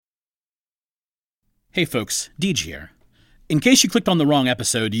Hey folks, Deej here. In case you clicked on the wrong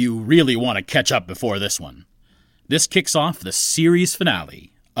episode, you really want to catch up before this one. This kicks off the series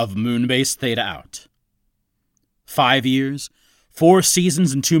finale of Moonbase Theta Out. 5 years, 4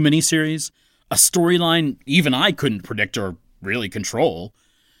 seasons and 2 miniseries, a storyline even I couldn't predict or really control.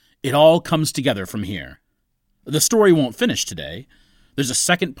 It all comes together from here. The story won't finish today. There's a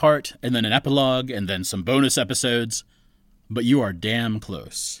second part, and then an epilogue, and then some bonus episodes. But you are damn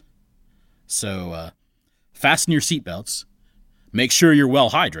close. So, fasten your seatbelts, make sure you're well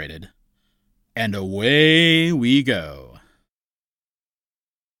hydrated, and away we go.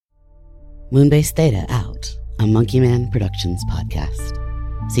 Moonbase Theta Out, a Monkey Man Productions podcast.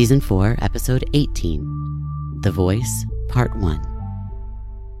 Season 4, Episode 18, The Voice, Part 1.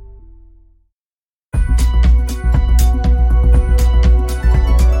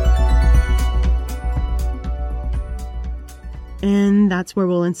 And that's where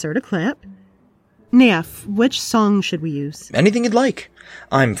we'll insert a clip. Neaf, which song should we use? Anything you'd like.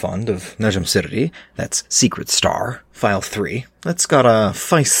 I'm fond of Najm Sirri, that's Secret Star, File 3. That's got a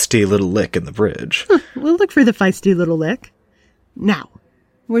feisty little lick in the bridge. We'll look for the feisty little lick. Now,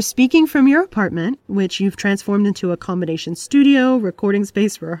 we're speaking from your apartment, which you've transformed into a combination studio, recording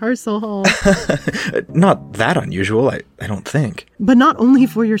space, rehearsal hall. Not that unusual, I don't think. But not only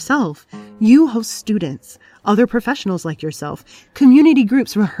for yourself. You host students, other professionals like yourself. Community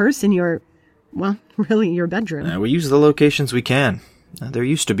groups rehearse in your... well, really, your bedroom. We use the locations we can. There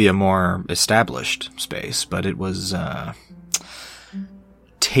used to be a more established space, but it was,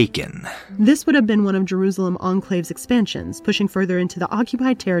 taken. This would have been one of Jerusalem Enclave's expansions, pushing further into the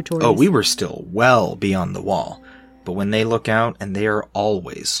occupied territories. Oh, we were still well beyond the wall. But when they look out, and they are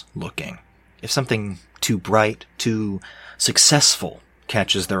always looking, if something too bright, too successful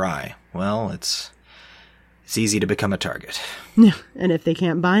catches their eye, well, it's easy to become a target. And if they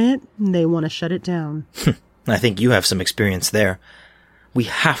can't buy it, they want to shut it down. I think you have some experience there. We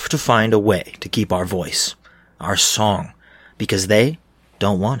have to find a way to keep our voice, our song, because they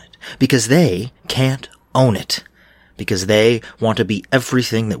don't want it, because they can't own it, because they want to be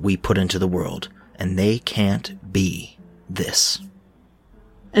everything that we put into the world, and they can't be this.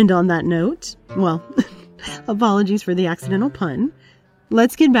 And on that note, well, apologies for the accidental pun.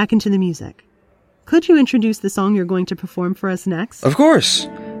 Let's get back into the music. Could you introduce the song you're going to perform for us next? Of course.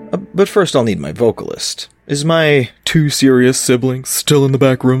 But first I'll need my vocalist. Is my too serious sibling still in the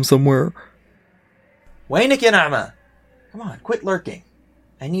back room somewhere? وينك يا نعمة? Come on, quit lurking.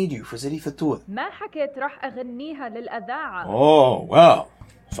 I need you for Zidi Fatul. ما حكيت راح أغنيها للأذاعة. Oh, well,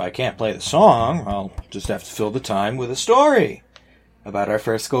 if I can't play the song, I'll just have to fill the time with a story. About our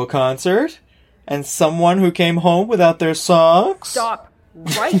first school concert, and someone who came home without their socks. Stop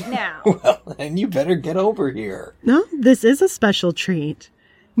right now. Well, then you better get over here. No, this is a special treat.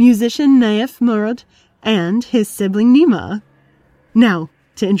 Musician Naif Murad and his sibling Nima. Now,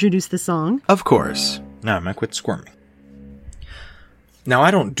 to introduce the song. Of course. Now I'm gonna quit squirming. Now,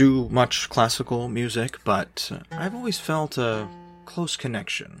 I don't do much classical music, but I've always felt a close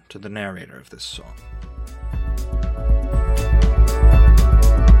connection to the narrator of this song.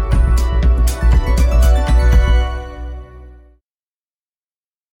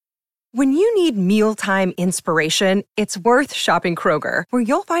 When you need mealtime inspiration, it's worth shopping Kroger, where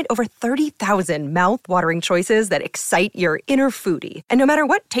you'll find over 30,000 mouth-watering choices that excite your inner foodie. And no matter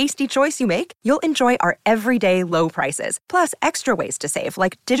what tasty choice you make, you'll enjoy our everyday low prices, plus extra ways to save,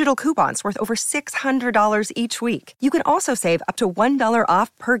 like digital coupons worth over $600 each week. You can also save up to $1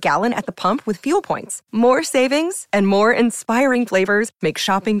 off per gallon at the pump with fuel points. More savings and more inspiring flavors make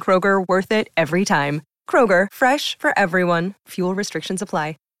shopping Kroger worth it every time. Kroger, fresh for everyone. Fuel restrictions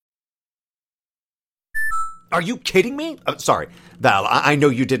apply. Are you kidding me? Sorry, Val, I know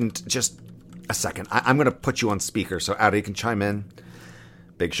you didn't. Just a second. I'm going to put you on speaker so Addie can chime in.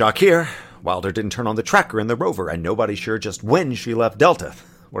 Big shock here. Wilder didn't turn on the tracker in the rover, and nobody's sure just when she left Delta.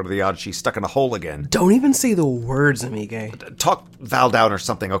 What are the odds she's stuck in a hole again? Don't even say the words, Amigue. Talk Val down or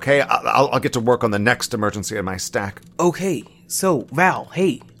something, okay? I'll get to work on the next emergency in my stack. Okay, so, Val,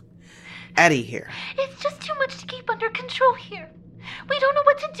 hey. Addie here. It's just too much to keep under control here. We don't know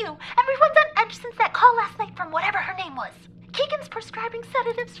what to do. Everyone's on edge since that call last night from whatever her name was. Keegan's prescribing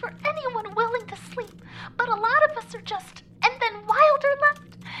sedatives for anyone willing to sleep, but a lot of us are just... And then Wilder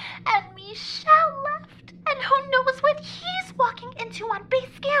left, and Michelle left, and who knows what he's walking into on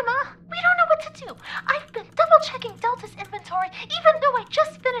base Gamma. We don't know what to do. I've been double-checking Delta's inventory, even though I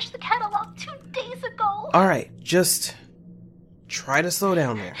just finished the catalog 2 days ago. Alright, just try to slow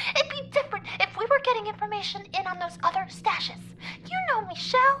down there. It'd be different if we were getting information in on those other stashes. You know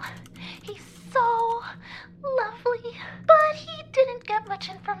Michelle. He's so lovely. But he didn't get much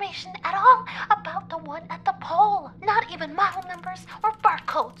information information at all about the one at the pole. Not even model numbers or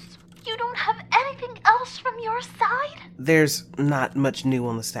barcodes. You don't have anything else from your side? There's not much new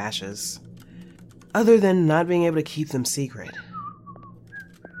on the stashes, other than not being able to keep them secret.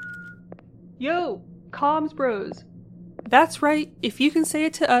 Yo, comms bros. That's right. If you can say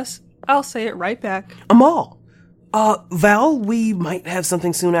it to us, I'll say it right back. Amal! Val, we might have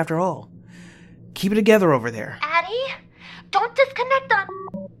something soon after all. Keep it together over there. Addie, don't disconnect on...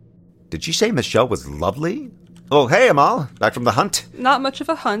 Did she say Michelle was lovely? Oh, hey, Amal. Back from the hunt? Not much of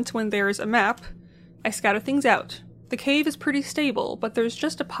a hunt when there's a map. I scouted things out. The cave is pretty stable, but there's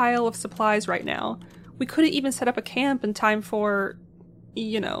just a pile of supplies right now. We couldn't even set up a camp in time for...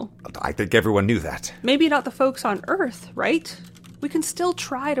 I think everyone knew that. Maybe not the folks on Earth, right? We can still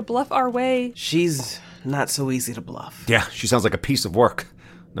try to bluff our way. She's not so easy to bluff. Yeah, she sounds like a piece of work.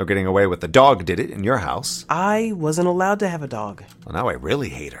 No getting away with the dog did it in your house. I wasn't allowed to have a dog. Well, now I really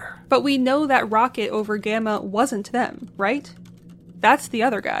hate her. But we know that rocket over Gamma wasn't them, right? That's the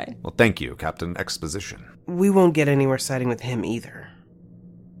other guy. Well, thank you, Captain Exposition. We won't get anywhere siding with him either.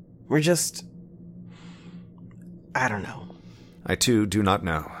 We're just... I don't know. I, too, do not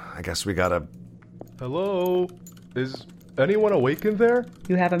know. I guess we gotta... Hello? Is anyone awake in there?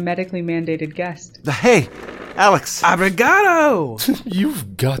 You have a medically mandated guest. Hey, Alex! Obrigado!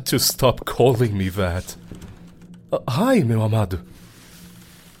 You've got to stop calling me that. Hi, meu amado.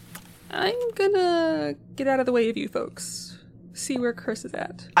 I'm gonna get out of the way of you folks. See where Chris is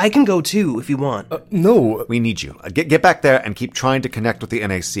at. I can go too, if you want. No. We need you. Get back there and keep trying to connect with the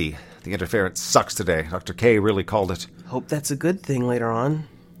NAC. The interference sucks today. Dr. K really called it. Hope that's a good thing later on.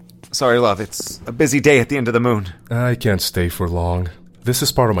 Sorry, love. It's a busy day at the end of the moon. I can't stay for long. This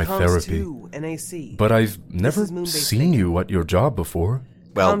is part of my therapy. Too, NAC. But I've never seen you at your job before.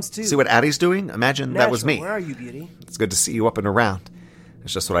 Well, see what Addie's doing? Imagine that was me. Where are you, beauty? It's good to see you up and around.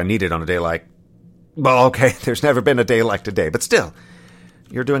 It's just what I needed on a day like... Well, okay, there's never been a day like today, but still.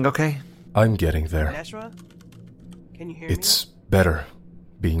 You're doing okay? I'm getting there. Nashra? Can you hear me? It's better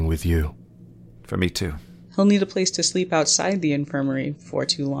being with you. For me, too. He'll need a place to sleep outside the infirmary for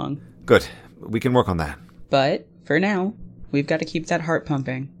too long. Good. We can work on that. But, for now, we've got to keep that heart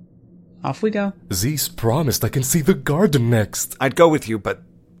pumping. Off we go. Z's promised I can see the garden next. I'd go with you, but...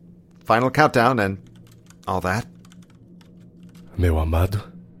 Final countdown and... all that. Meu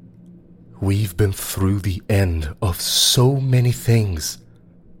amado, we've been through the end of so many things,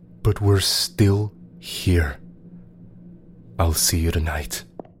 but we're still here. I'll see you tonight.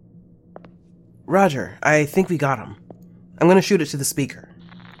 Roger, I think we got him. I'm gonna shoot it to the speaker.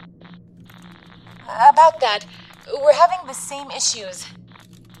 About that, we're having the same issues.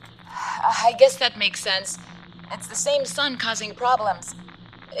 I guess that makes sense. It's the same sun causing problems.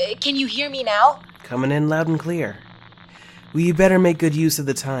 Can you hear me now? Coming in loud and clear. We better make good use of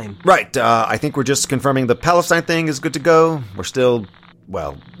the time. Right, I think we're just confirming the Palestine thing is good to go. We're still,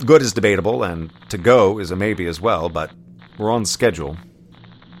 well, good is debatable, and to go is a maybe as well, but we're on schedule.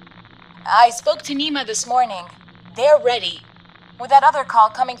 I spoke to Nima this morning. They're ready. With that other call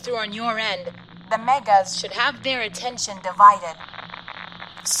coming through on your end, the megas should have their attention divided.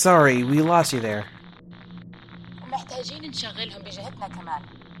 Sorry, we lost you there.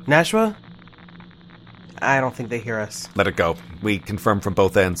 Nashwa? I don't think they hear us. Let it go. We confirmed from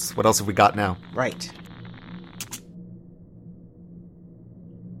both ends. What else have we got now? Right.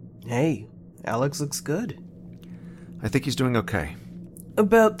 Hey, Alex looks good. I think he's doing okay.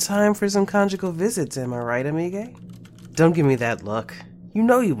 About time for some conjugal visits, am I right, amigue? Don't give me that look. You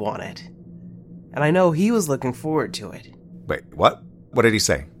know you want it. And I know he was looking forward to it. Wait, what? What did he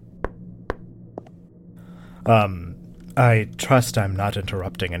say? I trust I'm not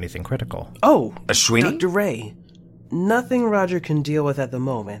interrupting anything critical. Oh, Ashwini? Dr. Ray. Nothing Roger can deal with at the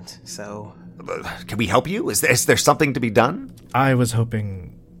moment, so... Can we help you? Is there something to be done? I was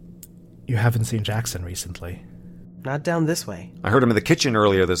hoping... You haven't seen Jackson recently. Not down this way. I heard him in the kitchen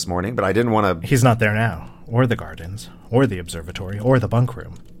earlier this morning, but I didn't want to... He's not there now. Or the gardens. Or the observatory. Or the bunk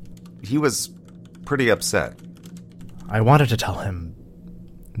room. He was pretty upset. I wanted to tell him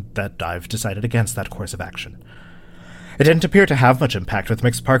that I've decided against that course of action. It didn't appear to have much impact with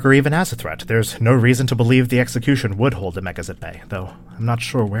Mix Parker even as a threat. There's no reason to believe the execution would hold the Megas at bay, though I'm not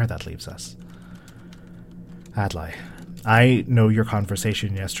sure where that leaves us. Adlai, I know your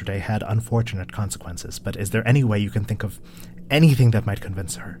conversation yesterday had unfortunate consequences, but is there any way you can think of anything that might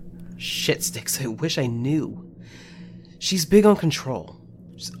convince her? Shit sticks, I wish I knew. She's big on control.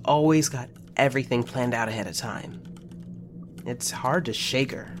 She's always got everything planned out ahead of time. It's hard to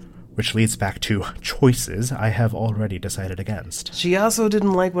shake her. Which leads back to choices I have already decided against. She also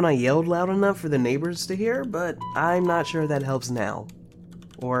didn't like when I yelled loud enough for the neighbors to hear, but I'm not sure that helps now.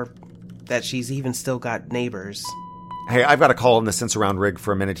 Or that she's even still got neighbors. Hey, I've got to call in the sense around rig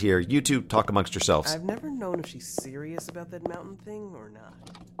for a minute here. You two talk amongst yourselves. I've never known if she's serious about that mountain thing or not.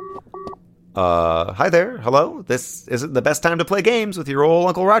 Hi there. Hello. This isn't the best time to play games with your old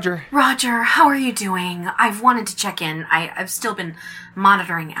Uncle Roger. Roger, how are you doing? I've wanted to check in. I've still been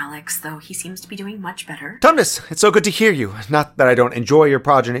monitoring Alex, though he seems to be doing much better. Tumnus, it's so good to hear you. Not that I don't enjoy your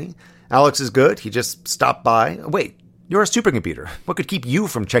progeny. Alex is good. He just stopped by. Wait, you're a supercomputer. What could keep you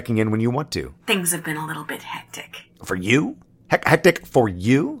from checking in when you want to? Things have been a little bit hectic. For you? Hectic for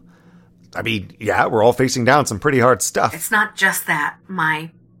you? I mean, yeah, we're all facing down some pretty hard stuff. It's not just that.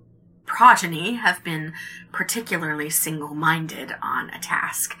 My progeny have been particularly single-minded on a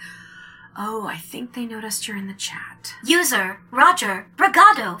task. Oh, I think they noticed you're in the chat. User, Roger,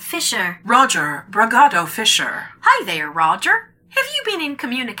 Brigado, Fisher. Roger, Brigado Fisher. Hi there, Roger. Have you been in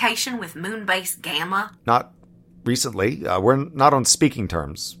communication with Moonbase Gamma? Not recently. We're not on speaking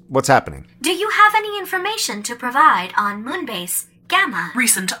terms. What's happening? Do you have any information to provide on Moonbase Gamma?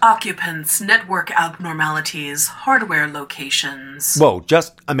 Recent occupants, network abnormalities, hardware locations. Whoa,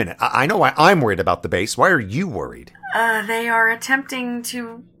 just a minute. I know why I'm worried about the base. Why are you worried? They are attempting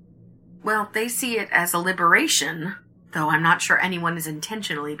to... Well, they see it as a liberation, though I'm not sure anyone is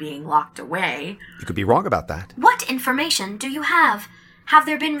intentionally being locked away. You could be wrong about that. What information do you have? Have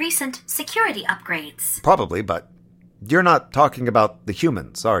there been recent security upgrades? Probably, but you're not talking about the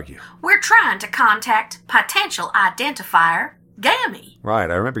humans, are you? We're trying to contact potential identifier Gammy. Right,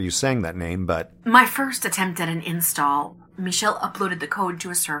 I remember you saying that name, but... My first attempt at an install, Michelle uploaded the code to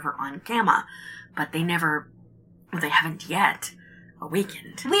a server on Gamma, but they haven't yet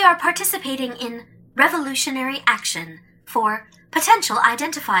awakened. We are participating in revolutionary action for potential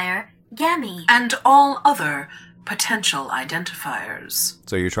identifier Gammy. And all other potential identifiers.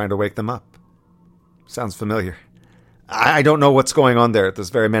 So you're trying to wake them up? Sounds familiar. I don't know what's going on there at this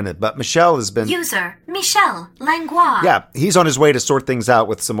very minute, but Michelle has been... User, Michel Langlois. Yeah, he's on his way to sort things out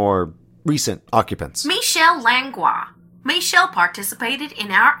with some more recent occupants. Michel Langlois. Michel participated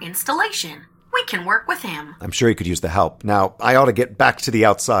in our installation. We can work with him. I'm sure he could use the help. Now, I ought to get back to the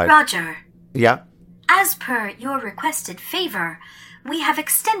outside. Roger. Yeah? As per your requested favor, we have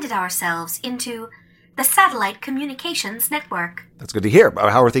extended ourselves into the satellite communications network. That's good to hear.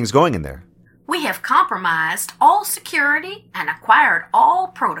 How are things going in there? We have compromised all security and acquired all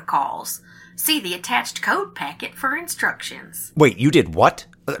protocols. See the attached code packet for instructions. Wait, you did what?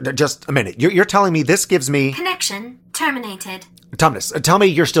 Just a minute. You're telling me this gives me... Connection terminated. Tumnus, tell me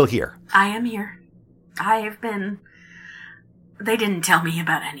you're still here. I am here. I have been... They didn't tell me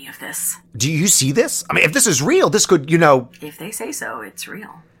about any of this. Do you see this? I mean, if this is real, this could, If they say so, it's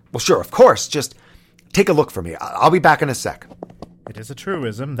real. Well, sure, of course. Just take a look for me. I'll be back in a sec. It is a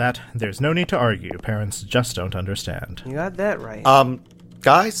truism that there's no need to argue. Parents just don't understand. You got that right.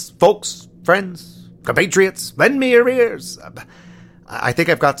 Guys, folks, friends, compatriots, lend me your ears. I think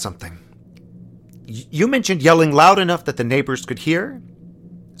I've got something. You mentioned yelling loud enough that the neighbors could hear.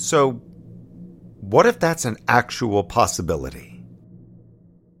 So, what if that's an actual possibility?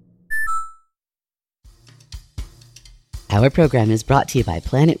 Our program is brought to you by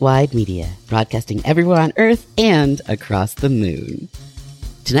Planet-Wide Media, broadcasting everywhere on Earth and across the moon.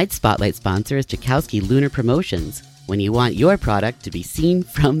 Tonight's spotlight sponsor is Tchaikovsky Lunar Promotions, when you want your product to be seen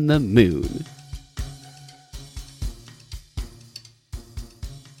from the moon.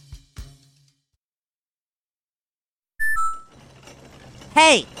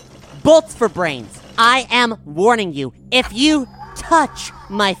 Hey, bolts for brains. I am warning you. If you touch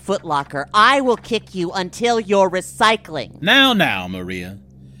my footlocker, I will kick you until you're recycling. Now, Maria.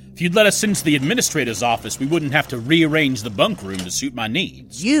 If you'd let us into the administrator's office, we wouldn't have to rearrange the bunk room to suit my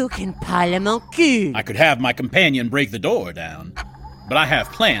needs. You can parler mon cul. I could have my companion break the door down, but I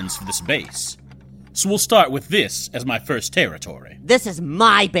have plans for this base. So we'll start with this as my first territory. This is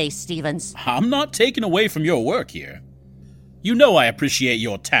my base, Stevens. I'm not taking away from your work here. You know I appreciate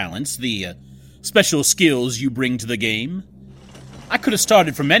your talents, the special skills you bring to the game. I could have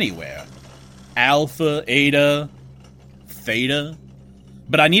started from anywhere. Alpha, Eta, Theta.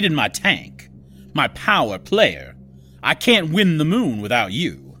 But I needed my tank, my power player. I can't win the moon without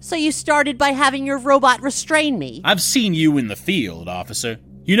you. So you started by having your robot restrain me? I've seen you in the field, officer.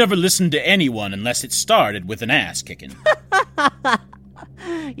 You never listened to anyone unless it started with an ass kicking.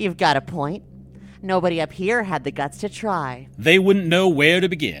 You've got a point. Nobody up here had the guts to try. They wouldn't know where to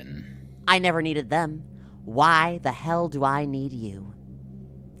begin. I never needed them. Why the hell do I need you?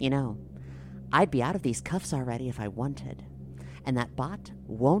 You know, I'd be out of these cuffs already if I wanted. And that bot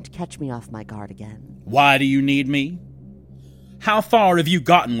won't catch me off my guard again. Why do you need me? How far have you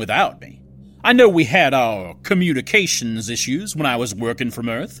gotten without me? I know we had our communications issues when I was working from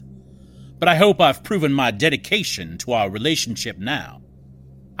Earth, but I hope I've proven my dedication to our relationship now.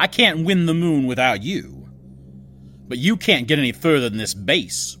 I can't win the moon without you, but you can't get any further than this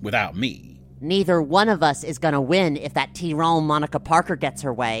base without me. Neither one of us is gonna win if that Tyrone Monica Parker gets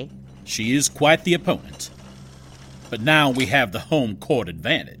her way. She is quite the opponent, but now we have the home court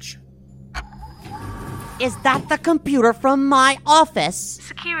advantage. Is that the computer from my office?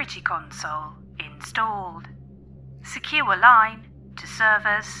 Security console installed. Secure line to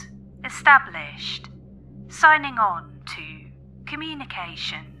servers established. Signing on to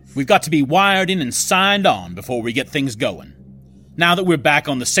communications. We've got to be wired in and signed on before we get things going. Now that we're back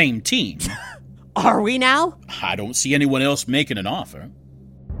on the same team. Are we now? I don't see anyone else making an offer.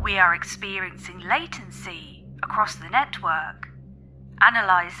 We are experiencing latency across the network.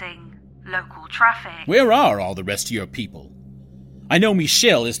 Analyzing local traffic. Where are all the rest of your people? I know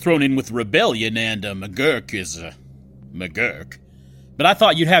Michelle is thrown in with rebellion and McGurk is, McGurk. But I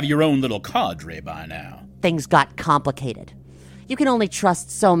thought you'd have your own little cadre by now. Things got complicated. You can only trust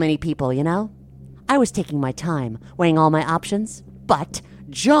so many people, you know? I was taking my time, weighing all my options, but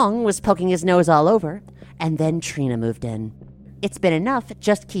Jung was poking his nose all over, and then Trina moved in. It's been enough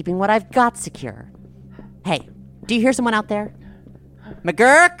just keeping what I've got secure. Hey, do you hear someone out there?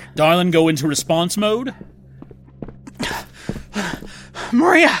 McGurk? Darlin, go into response mode?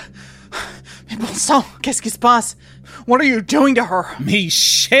 Maria! Mais bon sang, qu'est-ce qui se passe? What are you doing to her?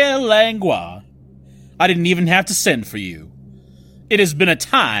 Michelle Langlois. I didn't even have to send for you. It has been a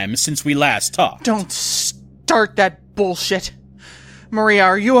time since we last talked. Don't start that bullshit. Maria,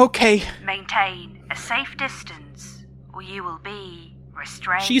 are you okay? Maintain a safe distance, or you will be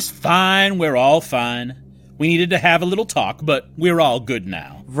restrained. She's fine. We're all fine. We needed to have a little talk, but we're all good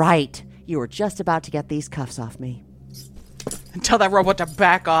now. Right. You were just about to get these cuffs off me. Tell that robot to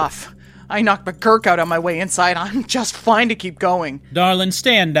back off. I knocked McGurk out on my way inside. I'm just fine to keep going. Darlin,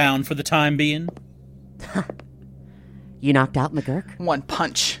 stand down for the time being. You knocked out McGurk? One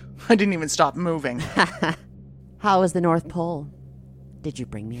punch. I didn't even stop moving. How was the North Pole? Did you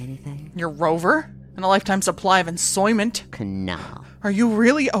bring me anything? Your rover? And a lifetime supply of ensoyment? Canal. Are you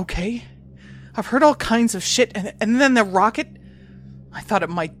really okay? I've heard all kinds of shit, and then the rocket? I thought it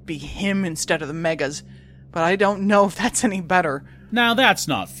might be him instead of the Megas, but I don't know if that's any better. Now that's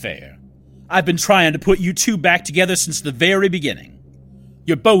not fair. I've been trying to put you two back together since the very beginning.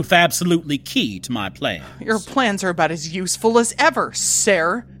 You're both absolutely key to my plans. Your plans are about as useful as ever,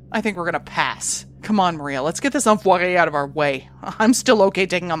 sir. I think we're gonna pass. Come on, Maria, let's get this enfoiré out of our way. I'm still okay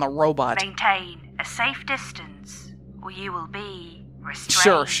taking on the robot. Maintain a safe distance, or you will be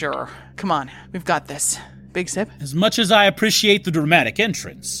restrained. Sure. Come on, we've got this. Big sip? As much as I appreciate the dramatic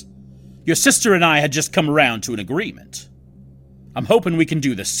entrance, your sister and I had just come around to an agreement. I'm hoping we can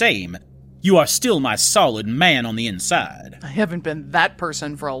do the same. You are still my solid man on the inside. I haven't been that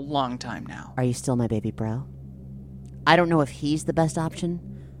person for a long time now. Are you still my baby bro? I don't know if he's the best option,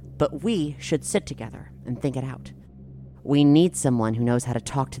 but we should sit together and think it out. We need someone who knows how to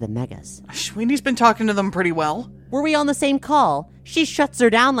talk to the Megas. Sweeney's been talking to them pretty well. Were we on the same call? She shuts her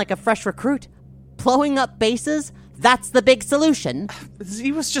down like a fresh recruit. Blowing up bases? That's the big solution.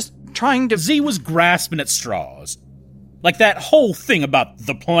 Z was just trying to... Z was grasping at straws. Like that whole thing about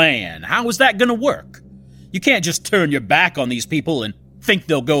the plan. How is that gonna work? You can't just turn your back on these people and think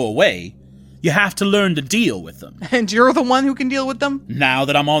they'll go away. You have to learn to deal with them. And you're the one who can deal with them? Now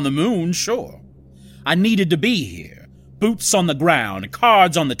that I'm on the moon, sure. I needed to be here. Boots on the ground,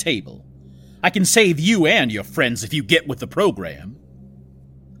 cards on the table. I can save you and your friends if you get with the program.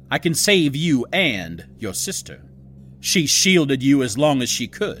 I can save you and your sister. She shielded you as long as she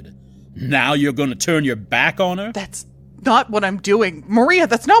could. Now you're gonna turn your back on her? That's not what I'm doing. Maria,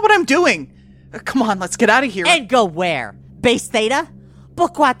 that's not what I'm doing. Come on, let's get out of here. And go where? Base Theta?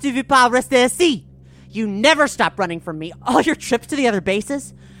 Pourquoi tu veux pas rester ici? You never stop running from me. All your trips to the other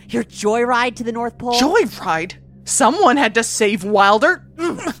bases? Your joyride to the North Pole? Joyride? Someone had to save Wilder.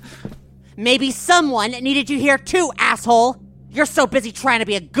 Maybe someone needed you here too, asshole. You're so busy trying to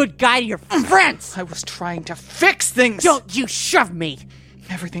be a good guy to your friends. I was trying to fix things. Don't you shove me.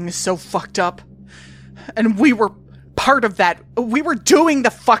 Everything is so fucked up. And we were part of that. We were doing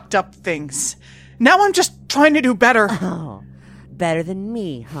the fucked up things. Now I'm just trying to do better. Oh, better than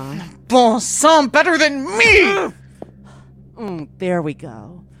me, huh? Bon sang, better than me! There we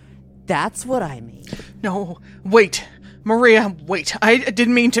go. That's what I mean. No, wait. Maria, wait. I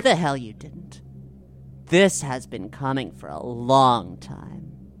didn't mean to... The hell you didn't. This has been coming for a long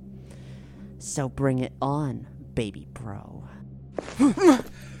time. So bring it on, baby bro.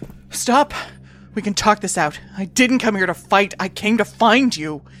 Stop. We can talk this out. I didn't come here to fight. I came to find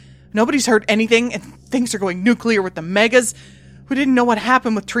you. Nobody's heard anything, and things are going nuclear with the Megas. We didn't know what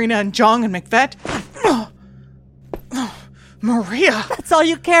happened with Trina and Jong and McVet. Maria! That's all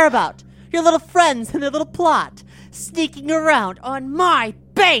you care about. Your little friends and their little plot. Sneaking around on my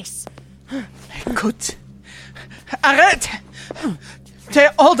base. Écoute. Arrête! T'es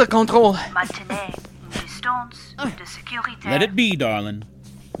hors de contrôle. Maintenez une distance de sécurité. Let it be, darling.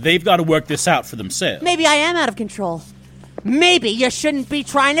 They've got to work this out for themselves. Maybe I am out of control. Maybe you shouldn't be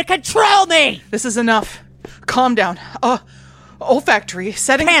trying to control me! This is enough. Calm down. Olfactory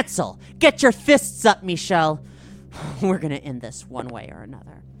setting... Cancel! Get your fists up, Michelle. We're gonna end this one way or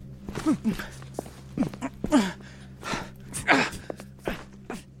another.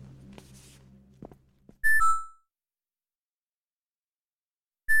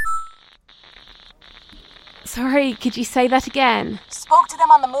 Sorry, could you say that again? Spoke to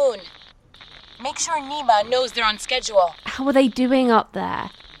them on the moon. Make sure Nima knows they're on schedule. How are they doing up there?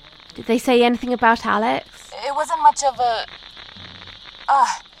 Did they say anything about Alex? It wasn't much of a...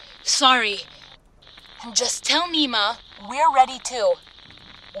 sorry. Just tell Nima we're ready too.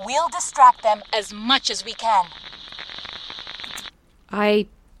 We'll distract them as much as we can. I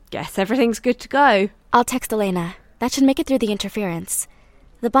guess everything's good to go. I'll text Elena. That should make it through the interference.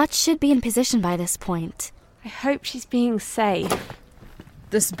 The bot should be in position by this point. I hope she's being safe.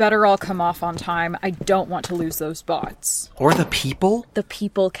 This better all come off on time. I don't want to lose those bots. Or the people? The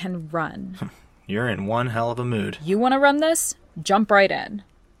people can run. You're in one hell of a mood. You want to run this? Jump right in.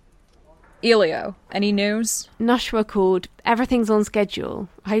 Elio, any news? Noshua called. Everything's on schedule.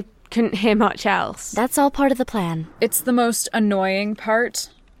 I couldn't hear much else. That's all part of the plan. It's the most annoying part.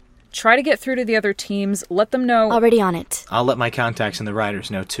 Try to get through to the other teams. Let them know... Already on it. I'll let my contacts in the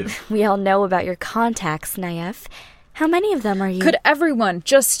riders know, too. We all know about your contacts, Naif. How many of them are you... Could everyone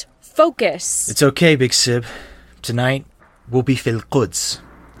just focus? It's okay, Big Sib. Tonight, we'll be في القدس.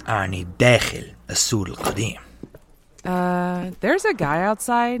 أعني داخل السور القديم. There's a guy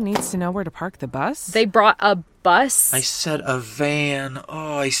outside needs to know where to park the bus. They brought a bus? I said a van.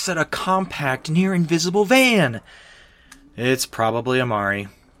 Oh, I said a compact, near-invisible van. It's probably Amari.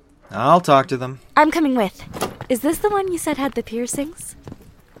 I'll talk to them. I'm coming with. Is this the one you said had the piercings?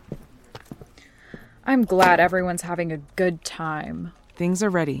 I'm glad everyone's having a good time. Things are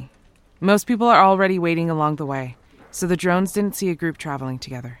ready. Most people are already waiting along the way, so the drones didn't see a group traveling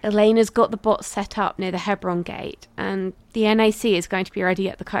together. Elena's got the bot set up near the Hebron gate, and the NAC is going to be ready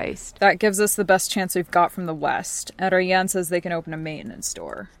at the coast. That gives us the best chance we've got from the west, and Ariane says they can open a maintenance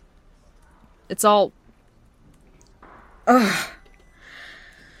store. It's all... Ugh.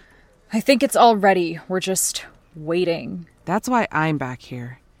 I think it's all ready. We're just waiting. That's why I'm back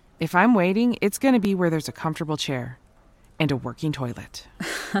here. If I'm waiting, it's going to be where there's a comfortable chair and a working toilet.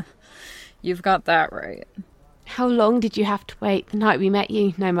 You've got that right. How long did you have to wait the night we met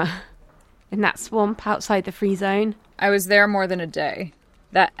you, Noma? In that swamp outside the free zone? I was there more than a day.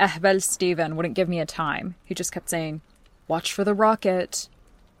 That Ehbel Steven wouldn't give me a time. He just kept saying, "Watch for the rocket."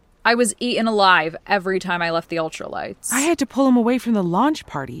 I was eaten alive every time I left the ultralights. I had to pull him away from the launch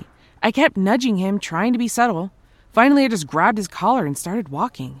party. I kept nudging him, trying to be subtle. Finally, I just grabbed his collar and started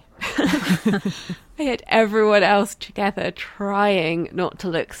walking. I had everyone else together trying not to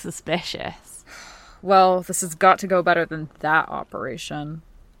look suspicious. Well, this has got to go better than that operation.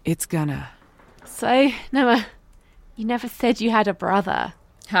 It's gonna. So, Noah, you never said you had a brother.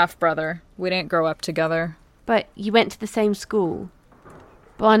 Half-brother. We didn't grow up together. But you went to the same school.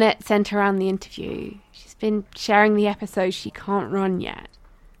 Bonnet sent her around the interview. She's been sharing the episodes she can't run yet.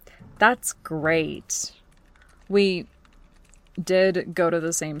 That's great. We did go to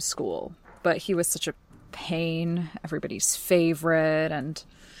the same school, but he was such a pain, everybody's favorite, and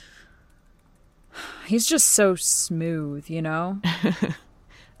he's just so smooth, you know?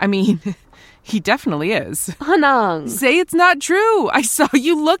 I mean, he definitely is. Anang! Say it's not true! I saw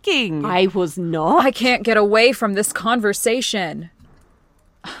you looking! I was not. I can't get away from this conversation.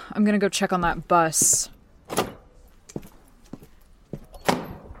 I'm gonna go check on that bus.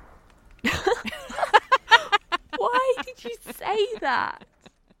 Why did you say that?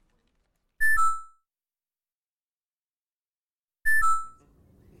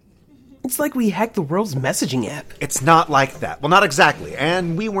 It's like we hacked the world's messaging app. It's not like that. Well, not exactly.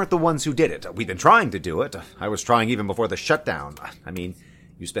 And we weren't the ones who did it. We've been trying to do it. I was trying even before the shutdown. I mean,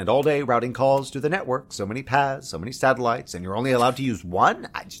 you spend all day routing calls to the network, so many paths, so many satellites, and you're only allowed to use one?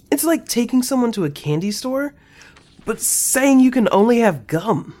 It's like taking someone to a candy store, but saying you can only have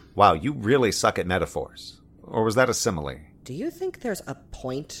gum. Wow, you really suck at metaphors. Or was that a simile? Do you think there's a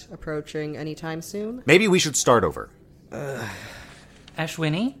point approaching anytime soon? Maybe we should start over.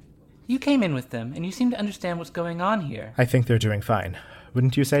 Ashwini, you came in with them, and you seem to understand what's going on here. I think they're doing fine.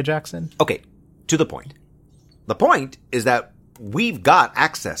 wouldn't you say, Jackson? Okay, to the point. The point is that we've got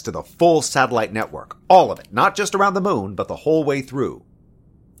access to the full satellite network. All of it. Not just around the moon, but the whole way through.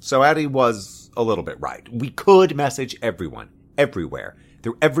 So Addie was a little bit right. We could message everyone, everywhere,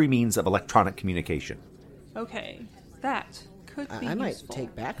 through every means of electronic communication. Okay, that could be I might useful.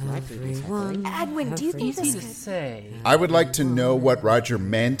 take back my previous Edwin, do you think this could... say? I would like to know what Roger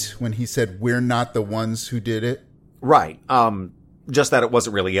meant when he said we're not the ones who did it. Right. Just that it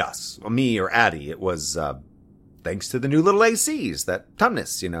wasn't really us, me or Addie. It was, thanks to the new little ACs that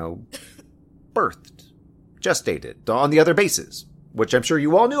Tumnus, birthed, gestated on the other bases, which I'm sure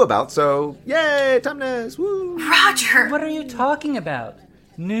you all knew about, so yay, Tumnus, woo! Roger! What are you talking about?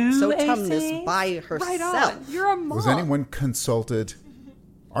 New So AC? Tumnus by herself. Right on. You're a mom. Was anyone consulted?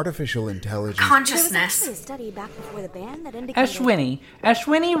 Artificial intelligence. Consciousness. There was actually a study back before the ban that indicated...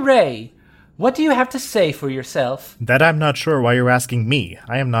 Ashwini Ray, what do you have to say for yourself? That I'm not sure why you're asking me.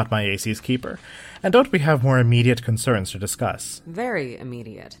 I am not my AC's keeper. And don't we have more immediate concerns to discuss? Very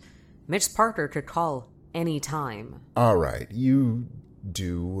immediate. Mitch Parker could call any time. All right, you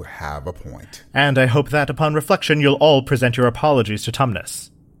do have a point. And I hope that upon reflection you'll all present your apologies to Tumnus.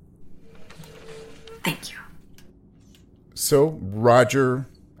 Thank you. So, Roger,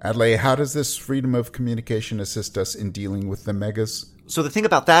 Adlai, how does this freedom of communication assist us in dealing with the megas? So the thing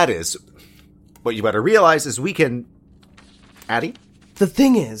about that is, what you better realize is we can... Addie? The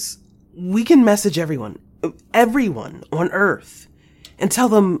thing is, we can message everyone on Earth, and tell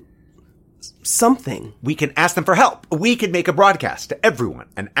them something. We can ask them for help. We can make a broadcast to everyone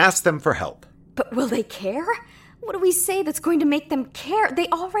and ask them for help. But will they care? What do we say that's going to make them care? They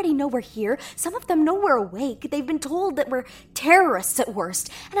already know we're here. Some of them know we're awake. They've been told that we're terrorists at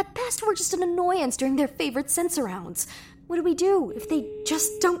worst. And at best, we're just an annoyance during their favorite sense-arounds. What do we do if they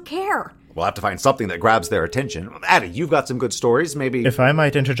just don't care? We'll have to find something that grabs their attention. Addie, you've got some good stories, maybe... If I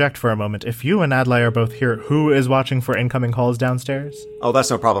might interject for a moment, if you and Adlai are both here, who is watching for incoming calls downstairs? Oh, that's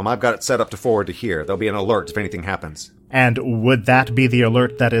no problem. I've got it set up to forward to here. There'll be an alert if anything happens. And would that be the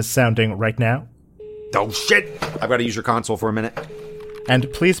alert that is sounding right now? Oh, shit! I've got to use your console for a minute. And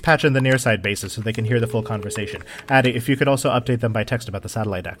please patch in the nearside bases so they can hear the full conversation. Addie, if you could also update them by text about the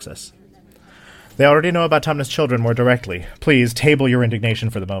satellite access. They already know about Tumnus' children more directly. Please, table your indignation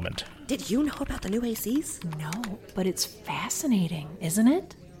for the moment. Did you know about the new ACs? No, but it's fascinating, isn't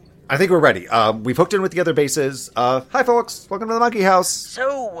it? I think we're ready. We've hooked in with the other bases. Hi, folks. Welcome to the Monkey House.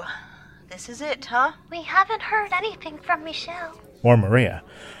 So, this is it, huh? We haven't heard anything from Michelle. Or Maria.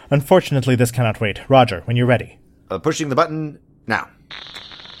 Unfortunately, this cannot wait. Roger, when you're ready. Pushing the button now.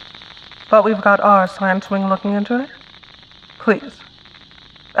 But we've got our science wing looking into it. Please.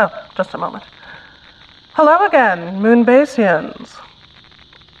 Oh, just a moment. Hello again, Moonbasians.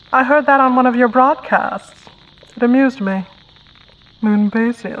 I heard that on one of your broadcasts. It amused me.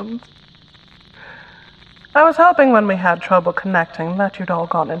 Moonbasians. I was hoping when we had trouble connecting that you'd all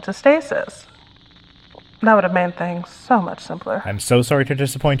gone into stasis. That would have made things so much simpler. I'm so sorry to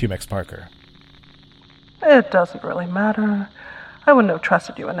disappoint you, Mix Parker. It doesn't really matter. I wouldn't have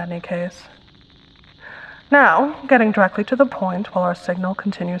trusted you in any case. Now, getting directly to the point while our signal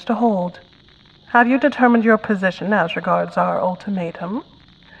continues to hold. Have you determined your position as regards our ultimatum?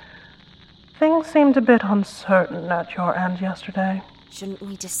 Things seemed a bit uncertain at your end yesterday. Shouldn't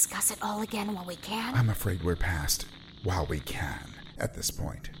we discuss it all again while we can? I'm afraid we're past while we can at this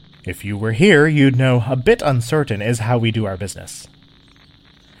point. If you were here, you'd know a bit uncertain is how we do our business.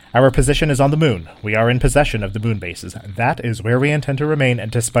 Our position is on the moon. We are in possession of the moon bases. That is where we intend to remain, and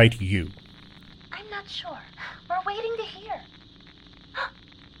despite you. I'm not sure. We're waiting to hear.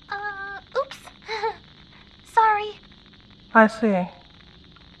 Oops. Sorry. I see.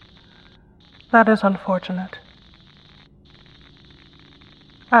 That is unfortunate.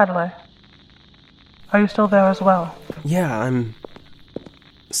 Adlai, are you still there as well? Yeah, I'm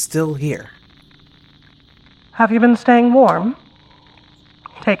still here. Have you been staying warm?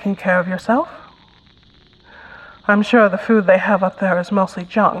 Taking care of yourself? I'm sure the food they have up there is mostly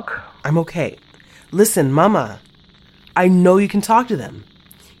junk. I'm okay. Listen, Mama, I know you can talk to them.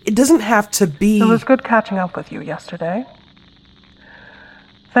 It doesn't have to be... It was good catching up with you yesterday.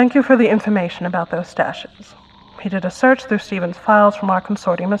 Thank you for the information about those stashes. We did a search through Stephen's files from our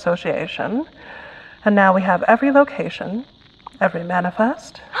consortium association, and now we have every location, every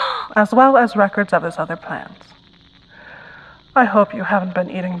manifest, as well as records of his other plans. I hope you haven't been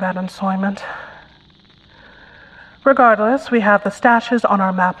eating that ensoyment. Regardless, we have the stashes on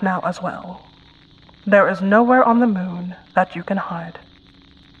our map now as well. There is nowhere on the moon that you can hide.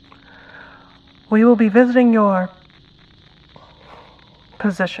 We will be visiting your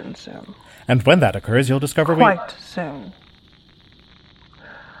position soon. And when that occurs, you'll discover Quite soon.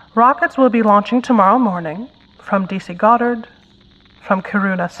 Rockets will be launching tomorrow morning from DC Goddard, from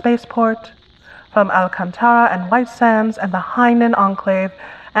Kiruna Spaceport, from Alcantara and White Sands and the Hainan Enclave,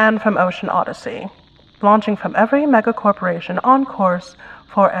 and from Ocean Odyssey, launching from every megacorporation on course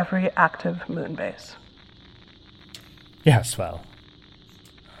for every active moon base. Yes, well.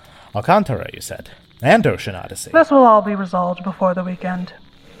 Alcantara, you said, and Ocean Odyssey. This will all be resolved before the weekend.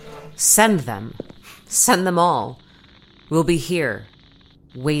 Send them. Send them all. We'll be here,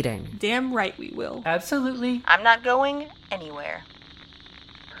 waiting. Damn right we will. Absolutely. I'm not going anywhere.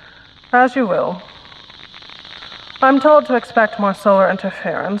 As you will. I'm told to expect more solar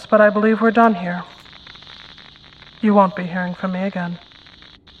interference, but I believe we're done here. You won't be hearing from me again.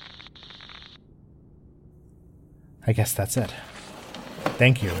 I guess that's it.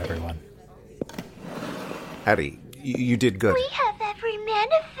 Thank you, everyone. Addie, you did good. We have every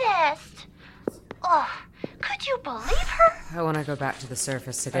manifest. Oh, could you believe her? I want to go back to the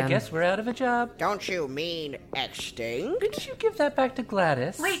surface again. I guess we're out of a job. Don't you mean extinct? Didn't you give that back to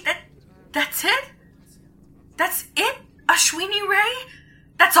Gladys? Wait, that's it? That's it? Ashwini Ray?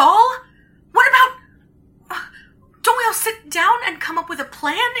 That's all? What about... don't we all sit down and come up with a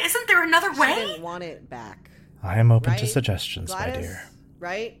plan? Isn't there another way? She didn't want it back. I am open to Right? suggestions, Gladys, my dear.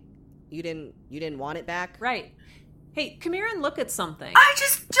 Right? You didn't want it back? Right. Hey, come here and look at something. I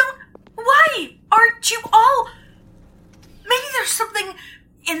just don't... Why? Aren't you all... Maybe there's something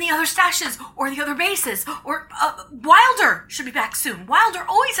in the other stashes or the other bases. Or Wilder should be back soon. Wilder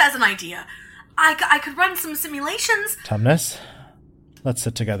always has an idea. I could run some simulations. Tumnus, let's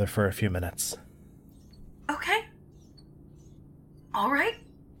sit together for a few minutes. Okay. All right.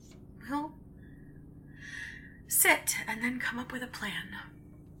 We'll sit and then come up with a plan.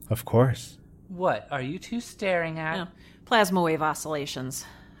 Of course. What are you two staring at? Yeah. Plasma wave oscillations.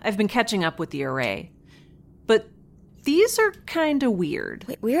 I've been catching up with the array. But these are kind of weird.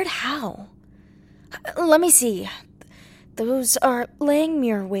 Wait, weird how? Let me see. Those are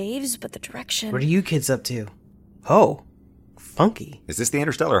Langmuir waves, but the direction... What are you kids up to? Oh, funky. Is this the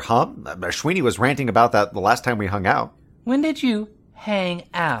interstellar hum? Ashwini was ranting about that the last time we hung out. When did you hang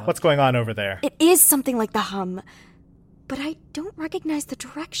out? What's going on over there? It is something like the hum, but I don't recognize the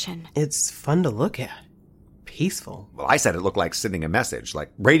direction. It's fun to look at. Peaceful. Well, I said it looked like sending a message,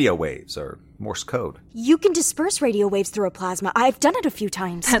 like radio waves or Morse code. You can disperse radio waves through a plasma. I've done it a few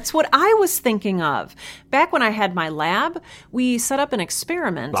times. That's what I was thinking of. Back when I had my lab, we set up an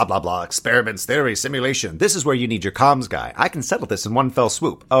experiment. Blah, blah, blah. Experiments, theory, simulation. This is where you need your comms guy. I can settle this in one fell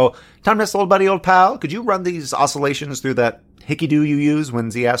swoop. Oh, Tumnus, old buddy, old pal, could you run these oscillations through that hickey-doo you use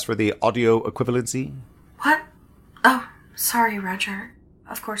when Z asked for the audio equivalency? What? Oh, sorry, Roger.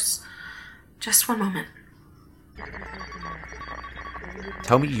 Of course. Just one moment.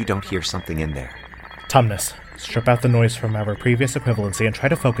 Tell me you don't hear something in there. Tumnus, strip out the noise from our previous equivalency and try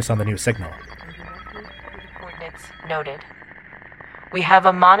to focus on the new signal. Coordinates noted. We have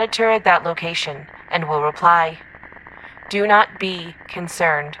a monitor at that location and will reply. Do not be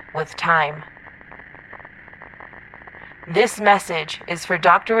concerned with time. This message is for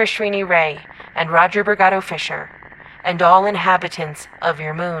Dr. Ashwini Ray and Roger Brigado Fisher and all inhabitants of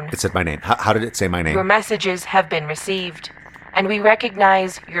your moon. It said my name. How did it say my name? Your messages have been received, and we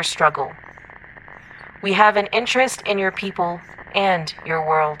recognize your struggle. We have an interest in your people and your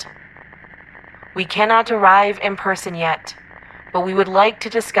world. We cannot arrive in person yet, but we would like to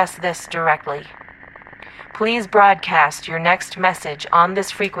discuss this directly. Please broadcast your next message on this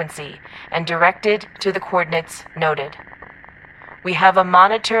frequency and direct it to the coordinates noted. We have a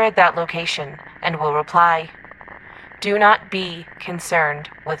monitor at that location and will reply. Do not be concerned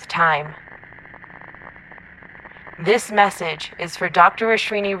with time. This message is for Dr.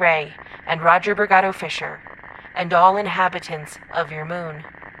 Ashwini Ray and Roger Brigado Fisher and all inhabitants of your moon.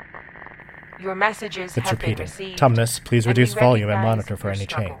 Your messages It's have been repeating. received. Tumnus, please and we reduce volume and recognize monitor for your any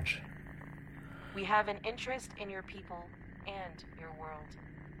struggle. change. We have an interest in your people and your world.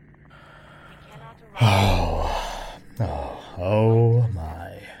 Oh my.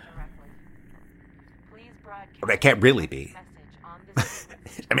 It can't really be.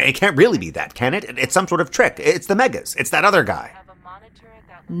 I mean, it can't really be that, can it? It's some sort of trick. It's the Megas. It's that other guy.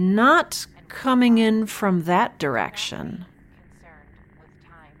 Not coming in from that direction.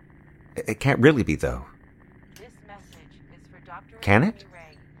 It can't really be, though. Can it?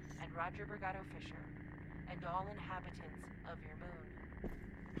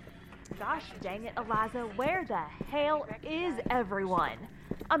 Gosh dang it, Eliza, where the hell is everyone?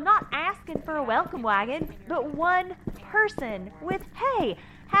 I'm not asking for a welcome wagon, but one person with, hey,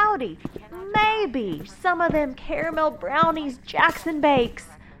 howdy, maybe some of them caramel brownies Jackson bakes.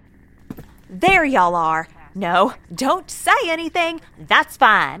 There y'all are. No, don't say anything. That's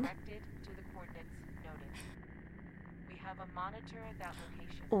fine.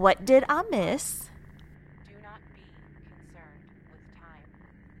 What did I miss? Do not be concerned with time.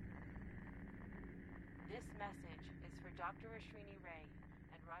 This message is for Dr. Ashwini Ray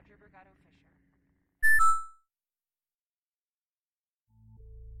and Roger Brigado Fisher.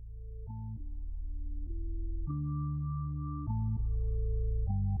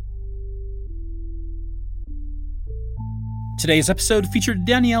 Today's episode featured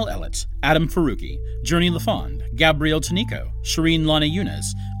Danielle Ellett, Adam Faruqi, Journey LaFond, Gabrielle Tanico, Shireen Lana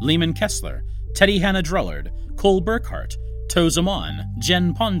Yunus, Lehman Kessler, Teddy Hannah Drullard, Cole Burkhart, Toe Zaman,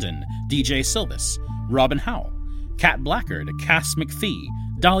 Jen Pondon, DJ Silvis, Robin Howell, Kat Blackard, Cass McPhee,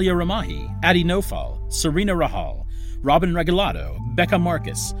 Dahlia Ramahi, Addie Nofal, Serena Rahal, Robin Regalado, Becca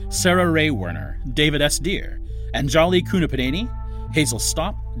Marcus, Sarah Ray Werner, David S. Deere, Anjali Kunapadeni, Hazel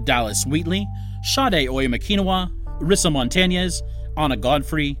Stopp, Dallas Wheatley, Sade Oymakinawa, Rissa Montañez, Anna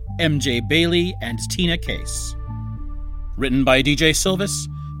Godfrey, MJ Bailey, and Tina Case. Written by DJ Silvis,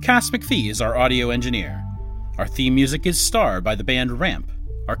 Cass McPhee is our audio engineer. Our theme music is Star by the band Ramp.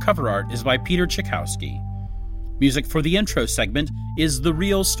 Our cover art is by Peter Tchaikovsky. Music for the intro segment is The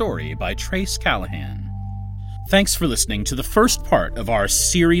Real Story by Trace Callahan. Thanks for listening to the first part of our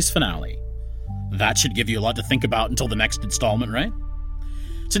series finale. That should give you a lot to think about until the next installment, right?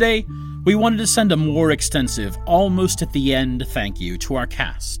 Today, we wanted to send a more extensive, almost at the end thank you to our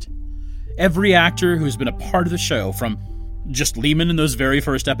cast. Every actor who's been a part of the show, from just Lehman in those very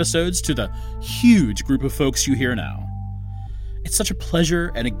first episodes to the huge group of folks you hear now. It's such a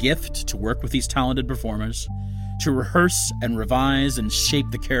pleasure and a gift to work with these talented performers, to rehearse and revise and shape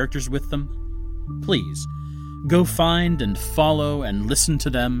the characters with them. Please, go find and follow and listen to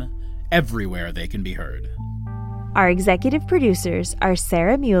them everywhere they can be heard. Our executive producers are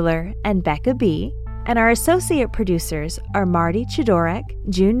Sarah Mueller and Becca B., and our associate producers are Marty Chodorek,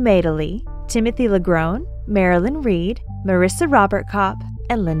 June Madeley, Timothy Lagrone, Marilyn Reed, Marissa Robert Kopp,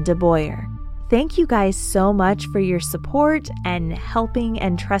 and Linda Boyer. Thank you guys so much for your support and helping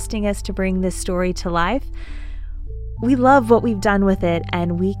and trusting us to bring this story to life. We love what we've done with it,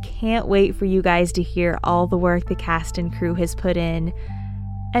 and we can't wait for you guys to hear all the work the cast and crew has put in,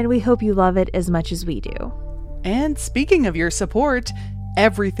 and we hope you love it as much as we do. And speaking of your support,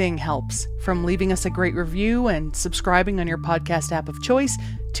 everything helps, from leaving us a great review and subscribing on your podcast app of choice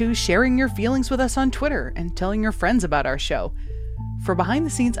to sharing your feelings with us on Twitter and telling your friends about our show. For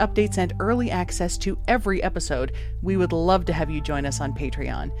behind-the-scenes updates and early access to every episode, we would love to have you join us on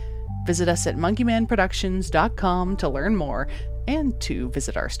Patreon. Visit us at monkeymanproductions.com to learn more, and to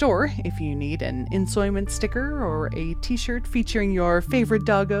visit our store if you need an Insoyment sticker or a t-shirt featuring your favorite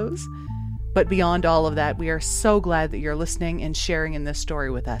doggos. But beyond all of that, we are so glad that you're listening and sharing in this story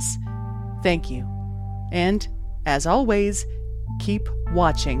with us. Thank you. And, as always, keep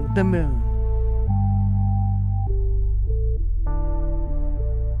watching the moon.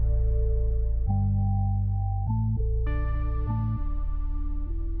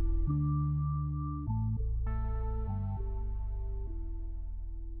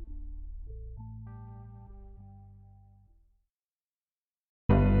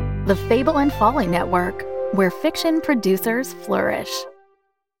 The Fable and Folly Network, where fiction producers flourish.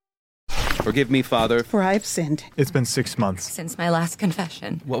 Forgive me, Father, for I've sinned. It's been 6 months since my last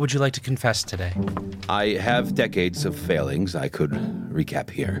confession. What would you like to confess today? I have decades of failings I could recap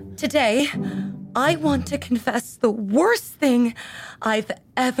here. Today, I want to confess the worst thing I've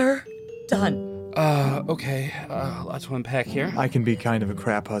ever done. Okay. Lots to unpack here. I can be kind of a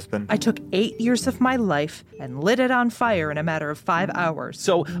crap husband. I took 8 years of my life and lit it on fire in a matter of 5 hours.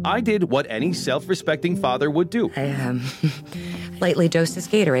 So I did what any self-respecting father would do. I, lightly dosed his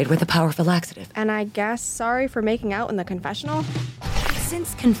Gatorade with a powerful laxative. And I guess sorry for making out in the confessional?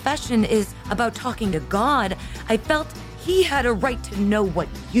 Since confession is about talking to God, I felt he had a right to know what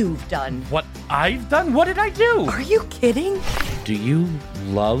you've done. What I've done? What did I do? Are you kidding? Do you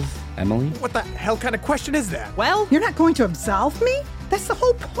love Emily? What the hell kind of question is that? Well, you're not going to absolve me? That's the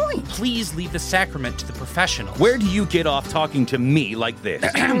whole point. Please leave the sacrament to the professionals. Where do you get off talking to me like this?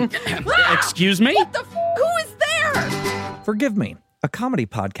 Excuse me? What the who is there? Forgive Me, a comedy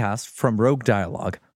podcast from Rogue Dialogue,